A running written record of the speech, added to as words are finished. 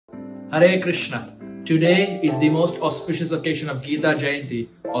Hare Krishna. Today is the most auspicious occasion of Gita Jayanti,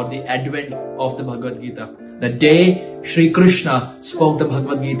 or the advent of the Bhagavad Gita. The day Sri Krishna spoke the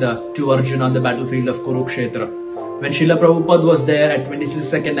Bhagavad Gita to Arjun on the battlefield of Kurukshetra. When Srila Prabhupada was there at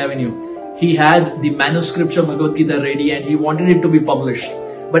 26th Avenue, he had the manuscripts of Bhagavad Gita ready and he wanted it to be published.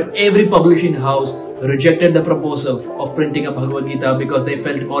 But every publishing house rejected the proposal of printing a Bhagavad Gita because they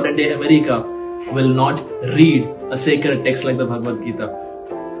felt modern day America will not read a sacred text like the Bhagavad Gita.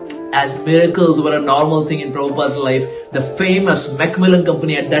 As miracles were a normal thing in Prabhupada's life, the famous Macmillan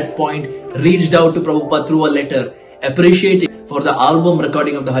Company at that point reached out to Prabhupada through a letter, appreciating for the album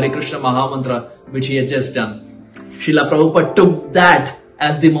recording of the Hare Krishna Mahamantra which he had just done. Srila Prabhupada took that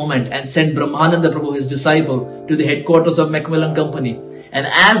as the moment and sent Brahmananda Prabhu, his disciple, to the headquarters of Macmillan Company. And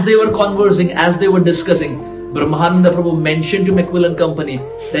as they were conversing, as they were discussing, Brahmananda Prabhu mentioned to Macmillan Company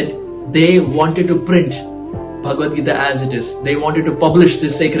that they wanted to print Bhagavad Gita as it is. They wanted to publish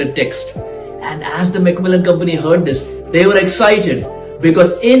this sacred text. And as the Macmillan Company heard this, they were excited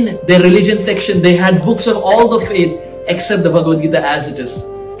because in their religion section, they had books of all the faith except the Bhagavad Gita as it is.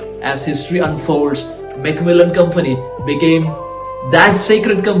 As history unfolds, Macmillan Company became that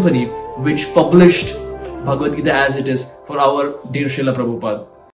sacred company which published Bhagavad Gita as it is for our dear Srila Prabhupada.